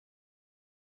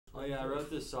Oh yeah, I wrote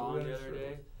this song the other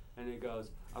day, and it goes,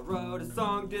 I wrote a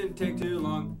song, didn't take too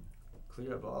long.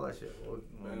 Clear up all that shit. Well,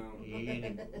 you need,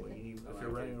 if you're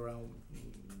running around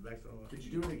back to could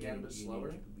you do it again but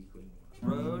slower?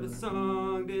 Wrote a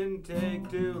song, didn't take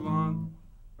too long.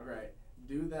 Alright,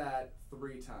 do that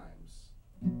 3 times.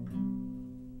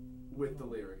 With the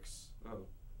lyrics. Oh.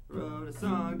 Wrote a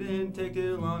song, didn't take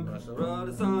too long. Wrote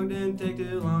a song, didn't take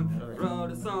too long. Wrote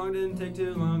a song, didn't take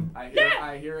too long. I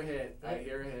hear a hit. I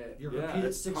hear a hit. You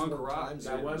repeated 6 punk more rock. times.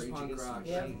 That was punk rock.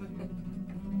 Yep.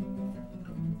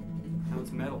 Now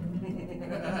it's metal.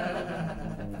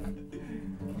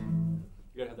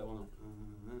 You gotta have that one.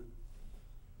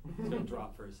 It's gonna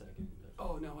drop for a second.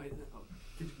 Oh no, wait. Oh.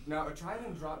 Now try it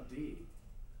and drop D.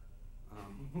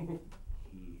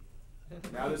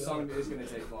 Now this song is gonna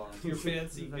take long. Your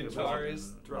fancy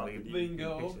guitarist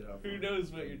lingo. Who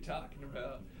knows what you're talking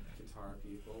about? Guitar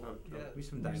people. Yeah, We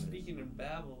some you're diamonds. speaking in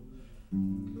babble.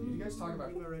 You guys talk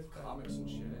about comics and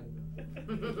shit.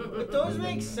 But those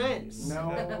make sense. No,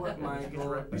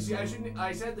 Michael. You see,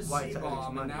 I said the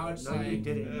C-bomb, and now it's no, like, you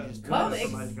didn't. You just Comics.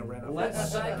 somebody's gonna run up. let's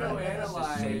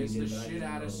psychoanalyze the shit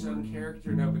out of some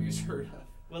character nobody's heard of.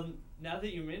 Well, now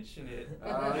that you mention it.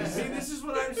 See, this is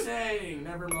what I'm saying.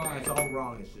 Never mind. It's all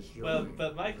wrong. It's just your. Well,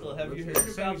 but Michael, have you heard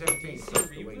about the DC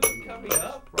reboot coming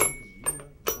up?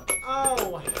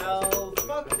 Oh hell,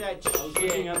 fuck that I was looking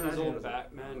shit. at those old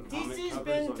Batman comic DC's covers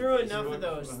been on through Facebook, enough of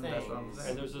those things.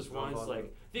 And there's this one, it's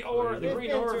like, the They've green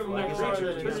been aura through from that more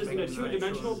creature than turns into enough.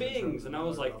 two-dimensional beings. And I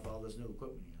was like, all this new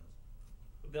equipment he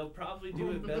has. They'll probably do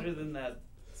it better than that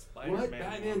Spider-Man. What?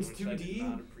 Batman's one, which I did 2D?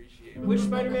 not appreciate. Which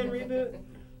Spider-Man reboot?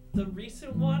 The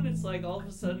recent one, it's like all of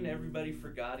a sudden everybody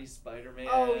forgot he's Spider-Man.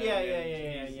 Oh, yeah.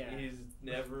 and He's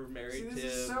never married See, to. this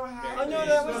is so Mary happy. Oh no, Jane.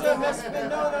 that was a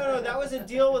no, that was a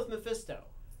deal with Mephisto.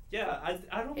 Yeah,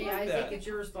 I don't Hey, like Isaac, that. it's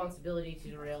your responsibility to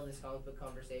derail this comic book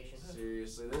conversation.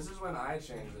 Seriously, this is when I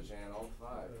change the channel.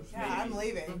 Fuck. Yeah, I'm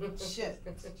leaving. Shit.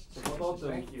 what about the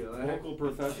Thank you. local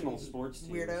professional sports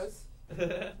teams?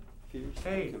 Weirdos. Fierce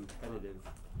Hey. and competitive.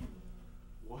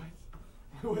 What?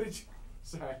 What did you?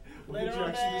 Sorry. What Later did you on,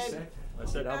 actually Ed. say? I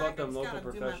said, how about I'm them just local gonna do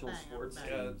my professional thing. sports I'm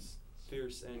Yeah, teams? it's,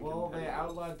 Fierce and Well, they competitive.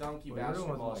 outlawed donkey Well, you're the one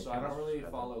basketball, that so I don't likes really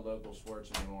that. follow local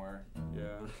sports anymore. Yeah.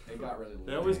 It got really.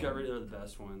 They always lame. got rid of the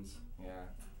best ones. Yeah.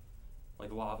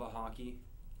 Like lava hockey.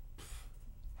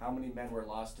 How many men were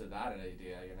lost to that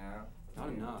idea? You know. Not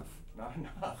enough. Not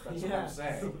enough. That's Yeah. what I'm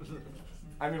saying.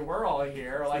 I mean, we're all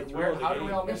here. Like, It's where? really How do we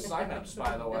game. all miss signups?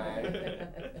 By the way.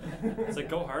 It's like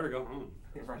go hard or go home.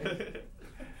 Right.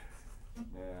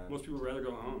 Yeah. Most people would rather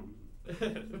go home.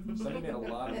 Sonny made a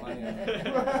lot of money.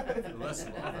 Less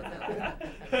lava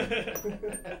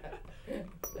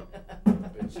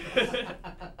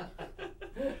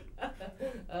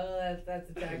Oh, that's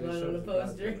a tagline on a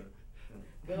poster.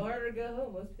 Go hard or go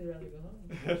home. Most people rather go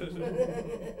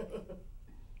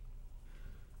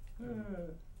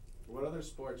home. What other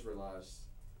sports were lost?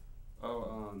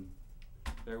 Oh,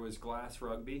 there was glass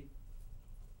rugby.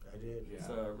 I did. Yeah. It's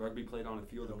rugby played on a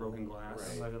field of broken glass. Right.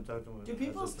 I'm not gonna talk to him. Do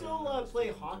people still play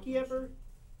hockey ever?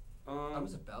 I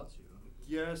was about to.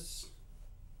 Yes,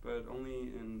 but only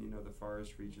in the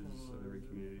forest reaches of every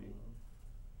community.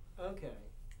 Okay.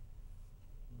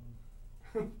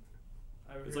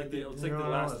 It's like the No,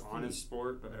 last it's honest the-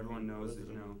 sport, but everyone knows that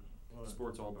What?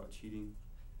 sport's all about cheating.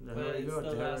 The But hell you it's go, the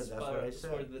Jared, last that's what I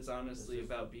sport said. that's honestly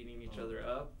about beating each other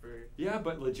up. Or Yeah,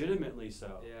 but legitimately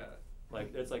so. yeah.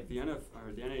 Like it's like the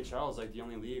NHL is like the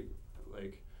only league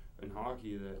like in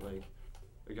hockey that like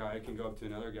a guy can go up to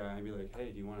another guy and be like,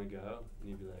 hey, do you want to go? And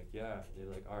he'd be like, yeah. They're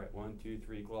like, all right, 1, 2,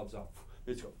 3, gloves off.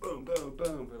 They just go boom, boom,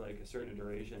 boom for like a certain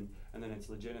duration, and then it's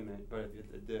legitimate. But if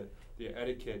the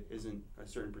etiquette isn't a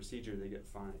certain procedure, they get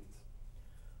fines.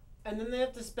 And then they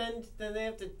have to spend. And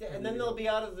then they'll be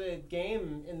out of the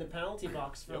game in the penalty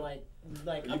box for Yep.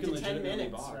 like You up can to 10 legitimately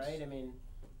minutes, box. right? I mean.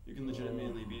 You can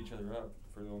legitimately beat each other up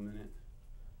for a little minute.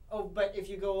 Oh, but if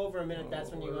you go over a minute, that's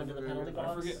when you go into the penalty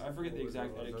box. I forget the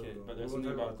exact etiquette, but there's something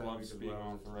about gloves being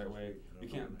off the right way. You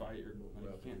can't bite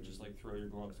you can't just like throw your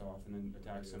gloves off and then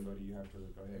attack somebody. You have to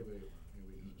like, hey,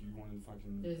 do you want to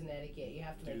fucking? There's an etiquette. You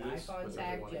have to Do make eye this?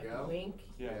 contact. You have to wink.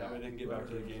 Yeah, that way they can get back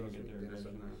to the game and get their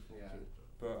aggressive. Yeah.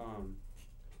 But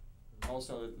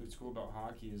also what's cool about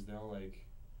hockey is they'll like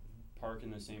park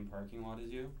in the same parking lot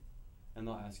as you, and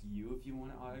they'll ask you if you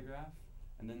want an autograph,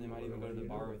 and then they might even go to the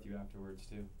bar with you afterwards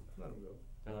too. Let him go.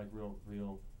 They're like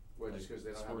real What, just because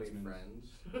they don't have any sportsmen.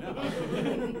 friends?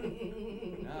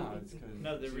 No, it's because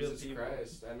No, they're real Jesus people.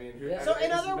 Christ. I mean, who, Yeah. So I in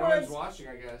guess other no words- one's watching,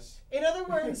 I guess. In other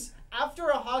words, after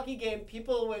a hockey game,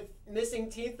 people with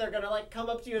missing teeth are gonna like come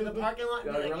up to you in the parking lot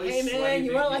and Yeah, be like, really "Hey sweaty man, you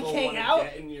big wanna like people hang wanna out?"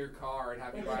 Get in your car and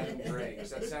have you buy them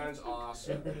drinks. That sounds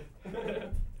awesome.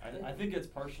 I think it's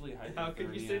partially hyperthermia. How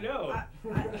could you say no?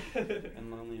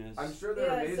 And loneliness. I'm sure they're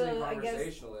Yeah, amazing so I guess-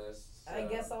 conversationalists. I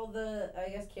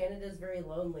guess Canada's very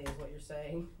lonely, is what you're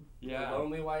saying. Yeah.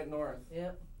 Lonely white north.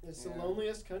 Yep. It's Yeah. the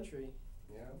loneliest country.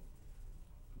 Yeah.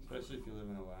 Especially if you live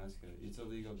in Alaska, it's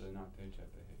illegal to not pick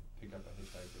up a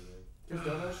hitchhiker there. Because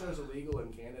Dou Kno Show is illegal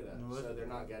in Canada, No, so it's- they're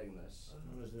not getting this.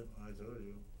 I told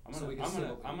you. I'm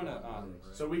gonna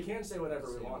So we can say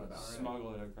whatever we want about it.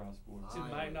 smuggle it across border. To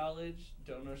my knowledge,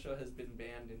 Dou Kno Show has been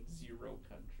banned in 0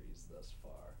 countries thus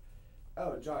far.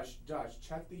 Oh, Josh,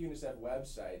 check the UNICEF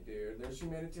website, dude. There's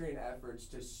humanitarian efforts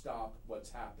to stop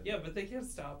what's happening. Yeah, but they can't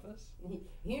stop us.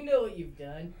 You know what you've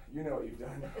done. You know what you've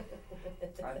done.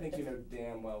 I think you know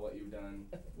damn well what you've done.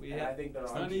 We And I have, think they're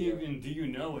It's on not to you. even do you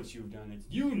know what you've done, it's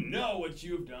you know what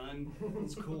you've done.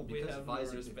 It's cool We because have if no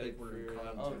Isaac, if they respect were in for, Oh,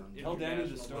 Clowntown. tell Danny the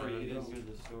International story. He law. didn't hear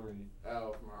the story.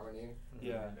 Oh, from Harmony?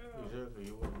 Yeah. Exactly,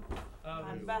 you wouldn't.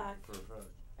 I'm You back. would, for a fact.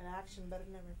 In action better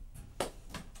than ever.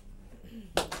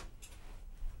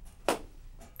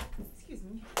 Excuse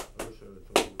me. I wish I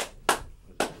would've told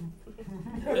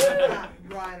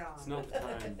you. Right on. It's not the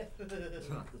time. It's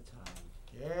not the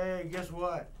time. Hey, guess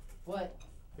what? What?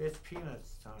 It's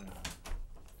peanuts time.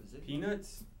 Is it?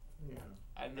 Peanuts? Yeah.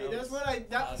 I know. Hey,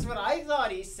 that's what I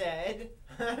thought he said.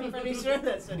 I'm pretty sure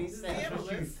that's what he Yeah, said. but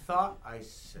But you thought I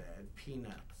said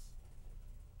peanuts.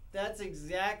 That's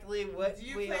exactly what Do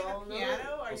you we play all the know. piano?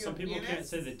 Are Well, you some a people can't pianist?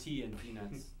 say the T in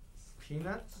peanuts.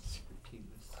 Peanuts?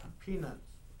 Penis. Peanuts.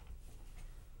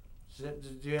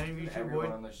 Do any of you two Everyone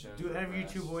boys? on the show is Do any of you two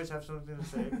depressed. boys have something to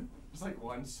say? It's like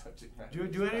one subject matter.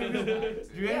 Do any of you? Do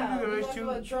any Yeah, of you we guys talk two?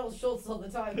 about Charles Schultz all the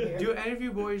time here. Do any of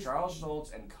you boys? Charles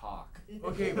Schultz and cock.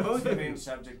 Okay, That's both the of main you.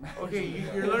 subject matter. Okay,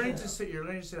 you're learning to say. You're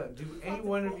learning to say that. Do any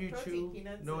one of you Protein, two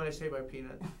peanuts, know what I and say by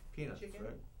peanuts? Peanuts, chicken.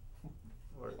 right?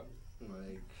 Or, Like,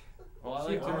 Well, I See,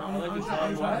 like to I'm tell you what? what.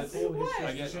 I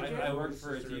What? I work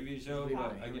for a TV show, Leave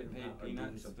but it. I get paid Or doing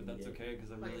peanuts, something but that's gay. okay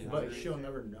because I'm really But but hungry. she'll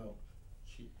never know.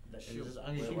 She'll- Just,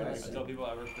 Wait, what? I tell people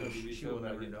I work for a TV she show, will but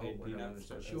I never get know. paid We're not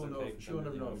peanuts. understand. But She will that's know. okay 'cause She will I'm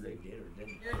never know really if they hungry. did or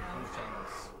didn't. You're not.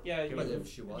 Yeah, but you, if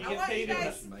she was, you I get want paid you in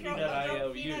guys she to might throw, that throw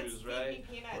IOUs, peanuts, right? feed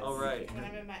me peanuts Oh, right. when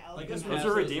I'm in my Like elevator. those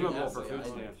are redeemable Yeah, for yeah, food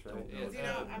yeah. stamps, right? Yeah. You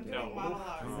know, I'm doing No.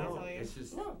 monologues, No, I'll tell you. it's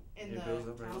just No. In it the goes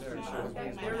up right house there. shop, Sure. I'm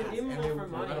doing They're my redeemable math, for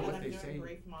and mine. I'm What they doing say.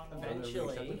 brief monologues.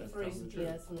 Eventually. For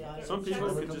ACTS from the audience. Some people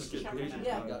Check- could just get check paid. my-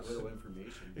 Yeah. you got real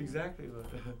information. Exactly.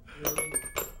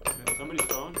 Somebody's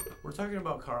phone? We're talking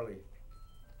about Carly.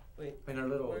 Wait, And our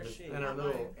little, where's she? and our Not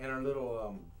little, mine. and our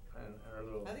little, and our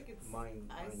little I think it's mind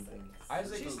Isaac. thing.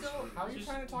 Isaac, She's still, how are you Just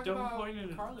trying to talk don't about point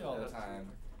it at Carly all the us. time?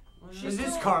 Is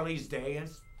this Carly's day?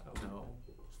 No,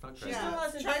 it's not She Carly. still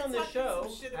hasn't try been on the talking show,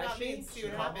 some shit has about me she? and see She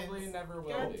what probably happens. never Go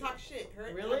will ahead, be. talk shit.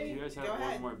 Hurt. Really? You guys have Go one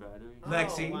ahead. more battery?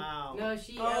 Lexi. Oh, wow. No,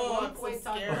 she Oh, at one I'm so point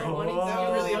talked scared. about wanting to Oh.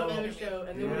 do Really a open. Dou Kno Show,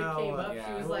 and then when Yeah, it came well, up, yeah.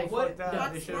 she was Well, like, fuck that.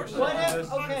 Talk They should've smart What shit. if, listened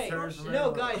to okay, Sarah's from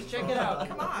no America. guys, check it out.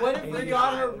 Come on. What if we Hey,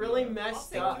 got God. her really I'll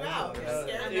messed take up? you out. You're Yeah.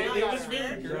 scared of And me. then It we You're was got very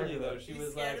scared. girly though. She You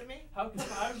was scared like, of me? "How come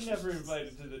I'm never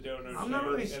invited to the Dou Kno Show?" I'm not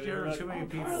really And they scared were of like, too many "Oh,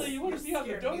 people." Carly, you want to be on the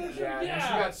You're Dou Kno scared. Show? Yeah, Yeah.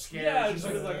 she got scared. Yeah, She's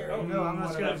she was like, like, "Oh, No, I'm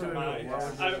not scared never of mind." her.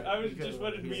 Why would I was because just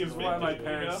wanted to be he's a why my victim,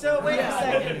 parents. you know? So wait a Yeah.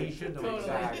 second. He shouldn't have. Totally.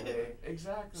 Exactly.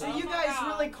 Exactly. So Oh you my guys God.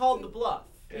 really called the bluff.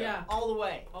 yeah, All the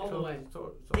way. all the way.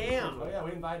 Damn. Oh yeah,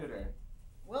 we invited her.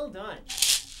 Well done.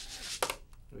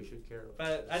 We should care.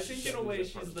 But I think in a way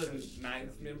she's the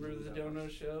 9th member of the Dou Kno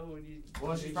Show. When you,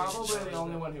 Well, she's probably the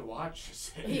only one who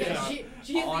watches it. Yeah,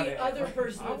 she's On the it. other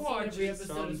person I that's seen watch every it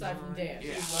episode aside from Dan.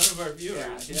 Yeah. she's one of our viewers.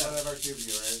 Yeah, she's one of our 2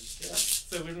 viewers. Yeah.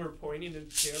 So when we're pointing at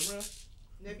the camera,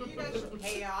 Maybe you guys should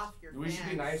pay off your We should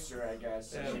be fans. nicer, I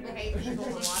guess. Yeah. You should pay people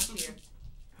to watch you.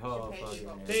 Oh, Should pay fucking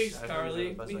people. hell. thanks, I think Carly.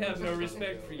 it's the We best have no idea.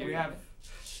 respect for you. We have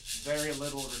very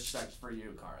little respect for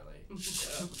you, Carly. Yeah.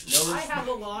 No I respect. have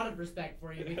a lot of respect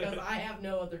for you because I have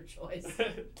no other choice.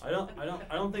 I don't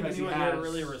think Because he anyone here has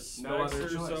really no respects other her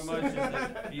so choice. much as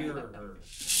they fear her.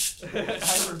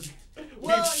 We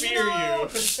Well, fear you know,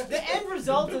 you. the end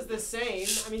result is the same.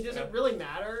 I mean, does it really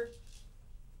matter?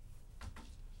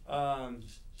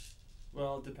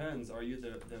 Well, it depends. Are you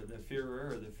the fearer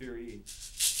or the fearee?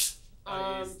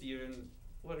 Okay, Steven,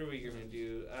 what are we gonna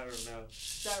do? I don't know.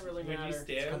 Does that really Would you matter?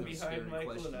 stand kind of a behind scary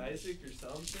Michael question. and Isaac or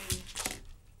something?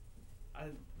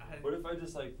 What if I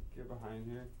just like get behind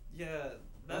here? Yeah,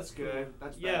 That's cool. good.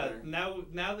 That's Yeah, better.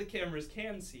 now the cameras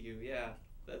can see you. Yeah,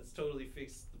 that's totally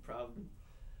fixed the problem.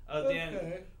 Dan,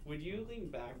 Okay. would you lean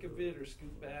back a bit, or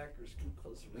scoot back, or scoot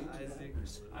closer to Isaac?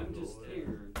 I'm just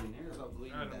here.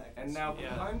 And now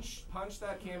Yeah. punch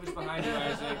that canvas behind you,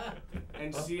 Isaac,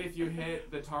 and see if you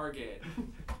hit the target.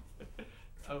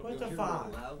 What the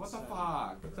fuck? What the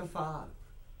fuck? What the fuck?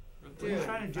 What are you Dude.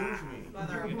 trying to do to me?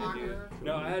 Motherfucker.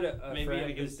 No, I had a Maybe friend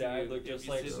I whose guess dad you- looked if just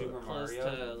you like sit Super close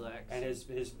Mario, to Lex. and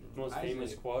his most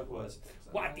famous quote was,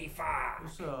 "What the fuck?"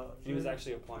 What's up? He was dude?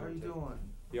 actually a plumber. How you too. doing?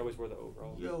 He always wore the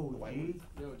overalls. the Yo, white G.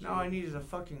 ones. Now I need is a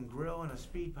fucking grill and a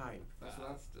speed pipe. So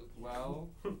that's well.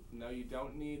 No, you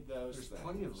don't need those. There's things.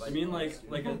 plenty of You mean like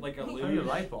a How luge? many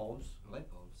light bulbs? light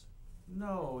bulbs.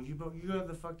 No, you have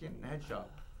the fucking head shop.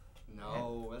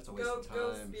 No, that's a waste Go, of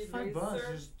go, time. speed $5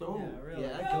 racer. just throw. Yeah, really.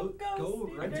 Yeah, Go, go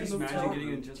go, right speed to Just the imagine top.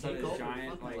 getting in just Take a all the giant,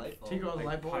 fucking like, light bulbs. Take all the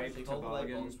light bulbs. pipe Take all the light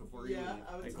toboggan, bulbs before Yeah, you.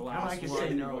 I would like say glass I can one, say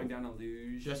and no. going down a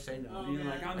luge. Just say no. Oh, being man.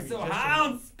 like, I I'm can so just say high no.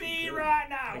 on speed right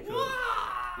now. I could. Wah!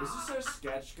 This is so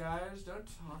sketch, guys. Don't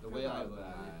talk The way I about look that.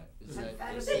 at it is that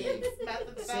Amphetamines. they say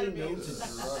Methamphetamines. no to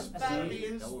drugs Amphetamines.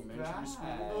 in elementary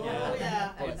school. Oh, Yeah.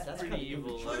 yeah. But It's that's pretty kind of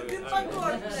evil. Look I at mean, my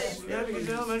court case. Yeah, because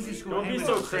in elementary school, Don't be anyone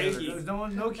so can say it.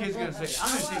 cranky. No kid's gonna say, I'm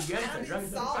gonna say yes to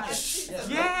drugs.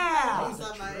 Yeah. Yeah!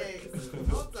 On my eggs.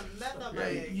 Want some meth on my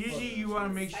Yeah, eggs. usually you want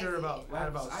to make sure about at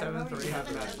about I 7th know or you 8th have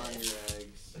grade. meth on your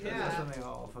eggs. That's Yeah. when they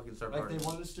all fucking start Like they partying.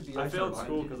 want us to be. I able to failed remind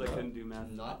school you because I to couldn't do math.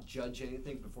 not judge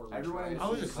anything before we Everyone try in it. I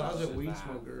was a Because closet of weed that.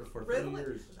 smoker for 3 Really?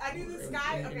 years. I knew this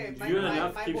guy. Okay, my You had my,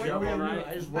 enough my to keep you up all boyfriend. night?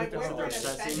 I just My worked out. boyfriend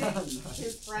obsessing. offended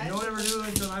his friend. No one ever knew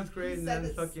until 9th grade, He and said then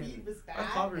that fucking. speed was I bad,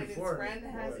 called and his before. friend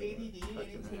has ADD and he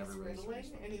Fucking takes never raised Ritalin,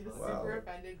 yourself. and he was Wow. super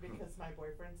offended because my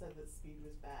boyfriend said that speed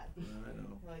was bad. I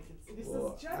know. Like it's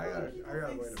Well, just I generally got a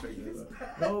way people to think figure speed is this bad.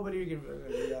 out. Nobody can figure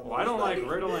it out. Well, I don't like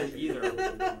Ritalin either.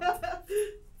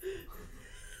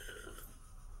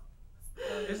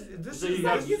 This So is you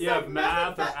like, have- you have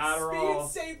math or Adderall.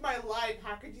 Speed saved my life.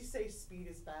 How could you say speed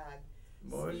is bad?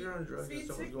 boys, you're on drugs. Speed and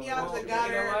took someone's me going out to of the jail. You know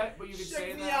gutter, what? But you could say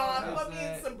shook me that. on, put me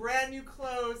in some brand new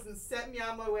clothes, and set me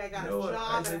on my way. I got You know a what? I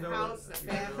job, said and a no. house, and a You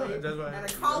know what? family, That's why I and a have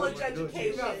to college do it. Do it.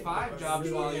 education. You got 5 jobs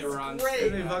Speed while you is were on great.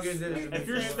 speed. They fucking did it. If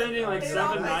you're spending like It 7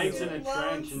 all nights makes in a you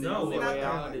trench and the No, only fuck way that.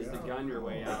 out is to gun your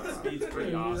way out, speed's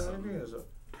pretty awesome.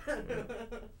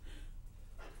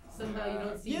 Somehow you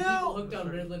don't see You people know, hooked on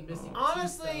Ritalin missing.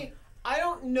 Honestly, I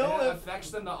don't know And it if. affects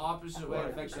them the opposite way it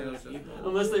affects other people.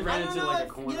 Unless they I ran don't into know like a if,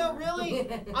 corner. you know, really,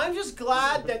 I'm just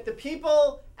glad that the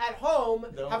people at home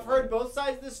Don't have heard both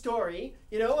sides of the story,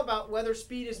 you know, about whether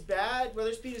speed is bad,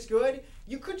 whether speed is good.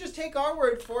 You could just take our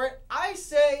word for it. I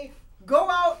say,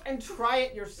 go out and try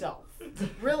it yourself.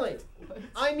 Really.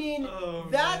 I mean, Oh,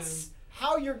 that's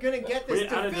how you're going to get this We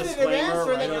add a definitive disclaimer answer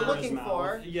right that you're over his looking mouth.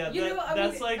 for. Yeah, You know, I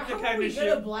that's mean, like the how kind are we of gonna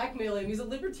shit. blackmail him? He's a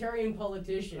libertarian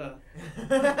politician.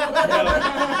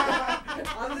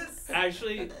 On this,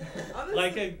 Actually, on this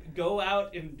like a go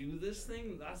out and do this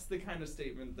thing, that's the kind of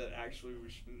statement that actually we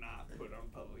should not put on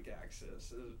public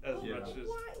access as Yeah. much as.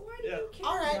 Why do Yeah. you care,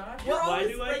 All right, Josh? You're Why always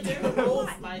do I breaking care? the rules,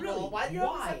 Why? Michael. Really? Why do you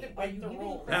always have to Why? Are break you the giving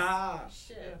rules? Ah.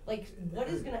 Shit. Like, what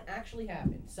is gonna actually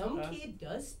happen? Some Huh? kid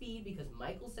does speed because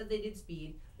Michael said they did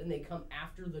speed, then they come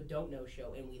after the Dou Kno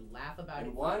Show and we laugh about it.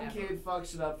 And one forever. kid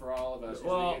fucks it up for all of us. 'Cause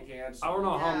Well, they get canceled. I don't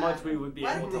know how Yeah. much we would be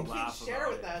Why able don't to the laugh kids share about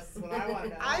with it. us? Is what I want to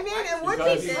know. I mean, it would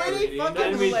Because be pretty fucking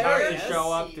then we'd have hilarious. to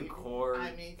show up to court.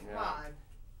 I mean, come Yeah. on.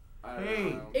 I don't Hey.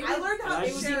 know. It I was- learned how it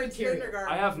to was share in immaterial.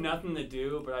 kindergarten. I have nothing to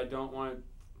do, but I don't want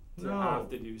to No. have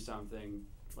to do something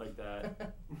like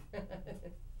that.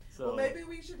 So Well, maybe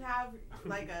we should have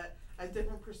like a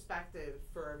different perspective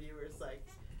for our viewers. Like,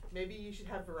 maybe you should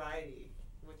have variety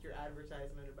with your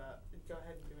advertisement about. Go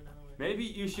ahead and do another one. maybe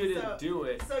you shouldn't So- do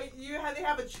it. So they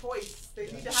have a choice. They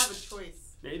need to have a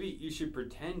choice. Maybe you should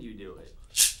pretend you do it.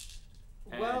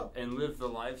 And, Well- and live the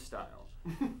lifestyle.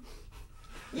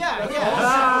 Yeah, That's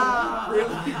yeah. also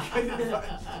really good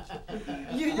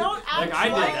advice. You don't actually. Like I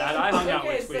did that. I hung out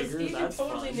Okay, with so tweakers. Steven That's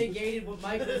totally fun. negated what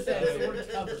Michael said, so we're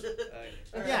covered.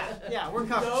 Yeah, we're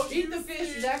covered. Don't Eat the you Fish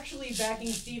see- is actually backing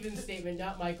Steven's statement,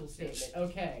 not Michael's statement.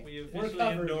 Okay, We we're officially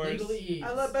covered. endorse- Legalese.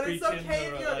 I love, but it's Preaching okay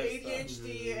the if you have lifestyle.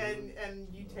 ADHD and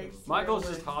you take. Michael's Ritalin.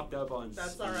 just hopped up on.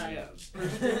 That's speed. alright. Yeah.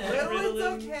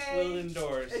 Ritalин's okay. Will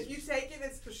endorse. If you take it,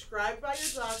 it's prescribed by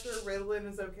your doctor. Ritalin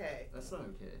is okay. That's not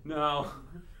okay. No.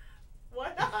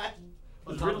 Why not?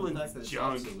 On top of the Ritalin's fact that it's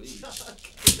junk. obsolete.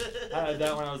 I had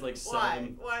that when I was like Why?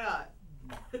 7. Why not?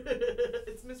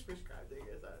 It's misprescribed, I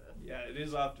guess. I don't know. Yeah, it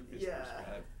is often misprescribed.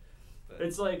 Yeah. But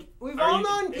It's like We've are all you-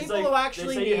 known it's people like, who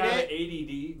actually they say you need have it.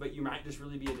 ADD, but you might just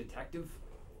really be a detective.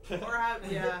 Or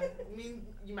have, yeah. I mean,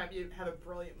 you might have a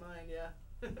brilliant mind,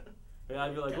 yeah. And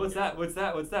I'd be like, "What's that? What's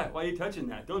that? What's that? Why are you touching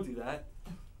that? Don't do that."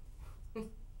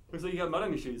 Looks like you got mud on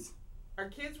your shoes. Are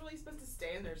kids really supposed to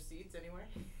stay in their seats anyway?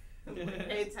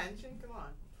 Pay attention? Come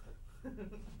on.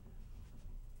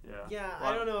 Yeah. Yeah,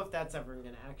 I don't know if that's ever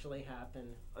gonna actually happen.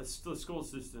 The school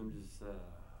system just.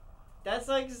 That's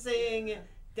like saying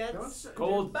that's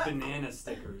Gold banana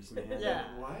stickers, man. Yeah.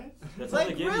 What? That's all they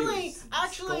like give really. you is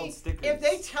Actually, gold stickers. if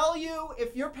they tell you,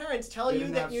 if your parents tell They you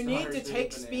didn't that have you need to stars, they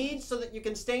take had speed bananas. so that you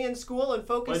can stay in school and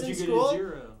focus Why'd in you get school, a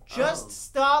 0? just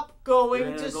stop going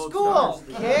Yeah, to gold school,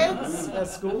 stars. kids. At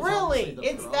school, Really,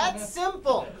 it's that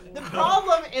simple. The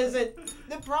problem isn't.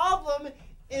 The problem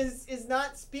is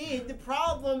not speed. The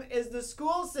problem is the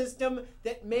school system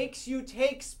that makes you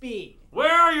take speed.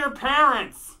 Where are your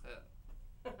parents?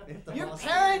 Your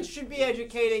parents should be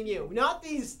educating you, not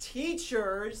these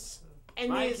teachers and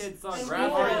My these. kids saw and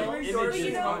graphic more. images But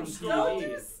you know, on don't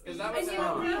TV. Is that And what's you know,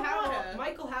 wrong? Yeah.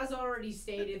 Michael has already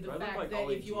stated the I look fact like that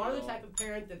Ollie if you are the Gio. type of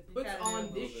parent that puts kinda do a on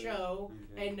little this bit. show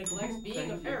Okay. and neglects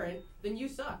being a parent, then you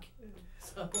suck.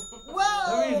 So.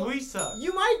 Well, I mean, we suck.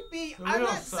 you might be. We I'm don't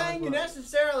not suck, saying you but-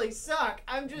 necessarily suck.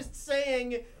 I'm just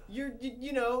saying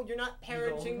you know you're not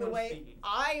parenting the way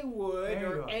I would There you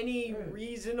or go. any There.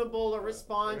 reasonable or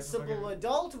responsible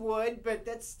adult would. But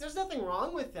there's nothing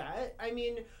wrong with that. I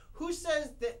mean, who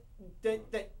says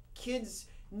that kids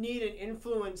need an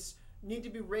influence? Need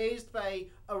to be raised by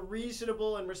a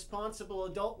reasonable and responsible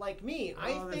adult like me. Oh,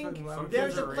 I they're think fucking loud.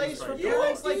 there's Kids a are place raised for by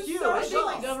parents you. like You you. so I as think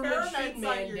well. the government should Experiments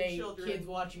on your mandate children. kids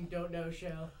watching Don't Know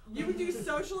Show. You would do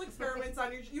social experiments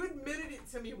on your. You admitted it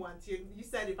to me once. You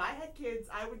said if I had kids,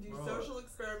 I would do Bro. social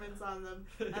experiments on them,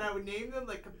 and I would name them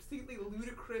like completely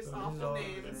ludicrous, awful No,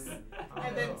 names, man.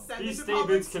 and then Oh. send These them to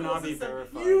public statements school cannot be system.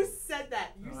 verified. You said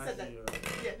that. You No, I said that. see you.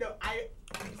 Yeah, no,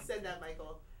 you said that,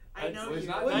 Michael. I That's- know well, you. he's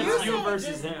not- Well, That's you you said it versus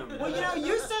just- him. Well, you know,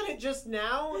 you said it just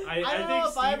now. I don't think know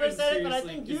if I ever Steven's said it, but I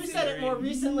seriously think you said it more considering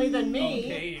recently than me.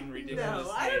 Okay, in ridiculous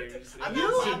No, I don't- names. I'm You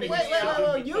not wait, laughing wait, at wait,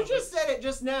 you. wait, you just said it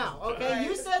just now, okay? Right.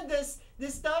 You said this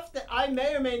stuff that I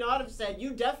may or may not have said. You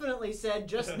definitely said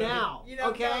just now, You know,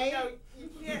 okay? no, you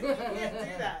can't do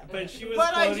that. But she was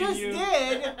But I quoting just you.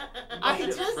 did. I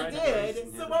Get just Fred did. Durst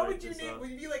and So him what to would break you this name? up. Would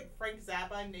you be like Frank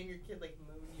Zappa and name your kid like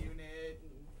Moon Unit,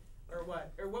 or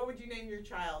what? Or what would you name your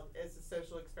child as a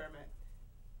social experiment?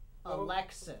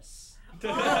 Alexis.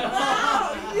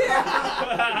 Oh,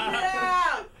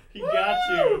 yeah! He got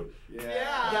you.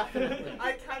 Yeah. Definitely.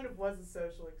 I kind of was a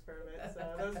social experiment, so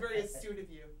that was very astute of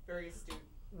you. Very astute.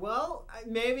 Well,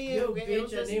 maybe Yo, it'll bitch, I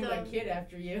just named my kid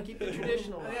after you. keep it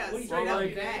traditional. Yeah, What do you straight Well, up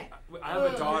like, that. I have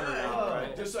a daughter good. now,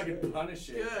 right? Just so I can punish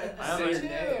it. Good. I have, Say a, your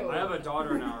name. I have a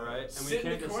daughter now, right? And we Sit in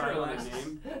can't the decide corner on a last.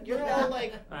 name. You're all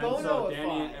like And so Danny,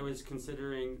 Bono-ified. I was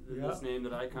considering Yep. this name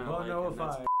that I kind of like. And that's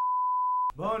Bono-ified.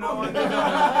 Bono on the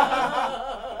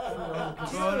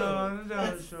Dou. Bono on the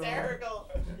Dou Show. Hysterical.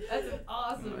 That's an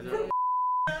awesome I name. know.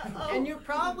 And you're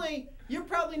probably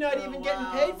not Oh, even getting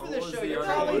wow. paid for What this was show. the You're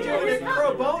other probably one? doing it Yeah.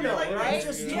 pro bono, You're like, I right?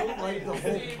 just Yeah. told like the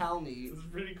whole county It was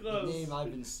pretty the close. name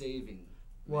I've been saving.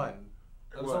 What? Man.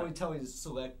 I was What? only telling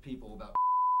select people about.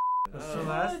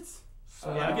 Celeste?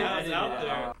 Yeah, Yeah, I can it's edit out it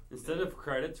there. out. Instead of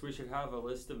credits, we should have a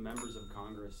list of members of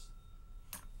Congress.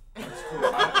 That's cool.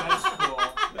 That's cool.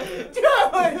 Dude,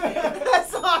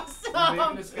 that's awesome.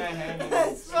 Leaving this guy hanging.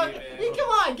 That's fucking, Sweet, come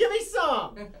on, give me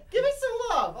some. Give me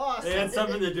some love. Awesome. They had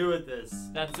something to do with this.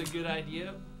 That's a good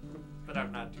idea, but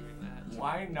I'm not doing that.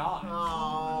 Why not?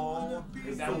 Oh.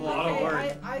 Is that a lot of Okay, work. I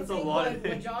That's a think lot what, of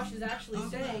what Josh is actually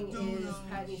saying is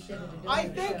Patton should have done I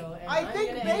the think- show, and I I'm think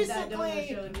gonna edit that Don't Know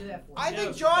basically- show and do that for I you. think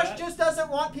Yeah, Josh that- just doesn't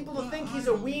want people to think he's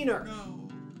a wiener.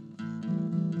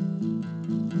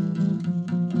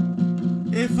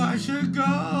 If I should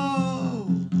go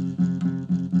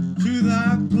to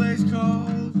that place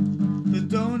called the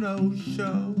Dou Kno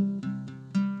Show,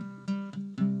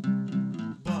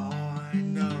 all I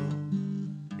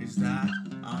know is that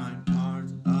I'm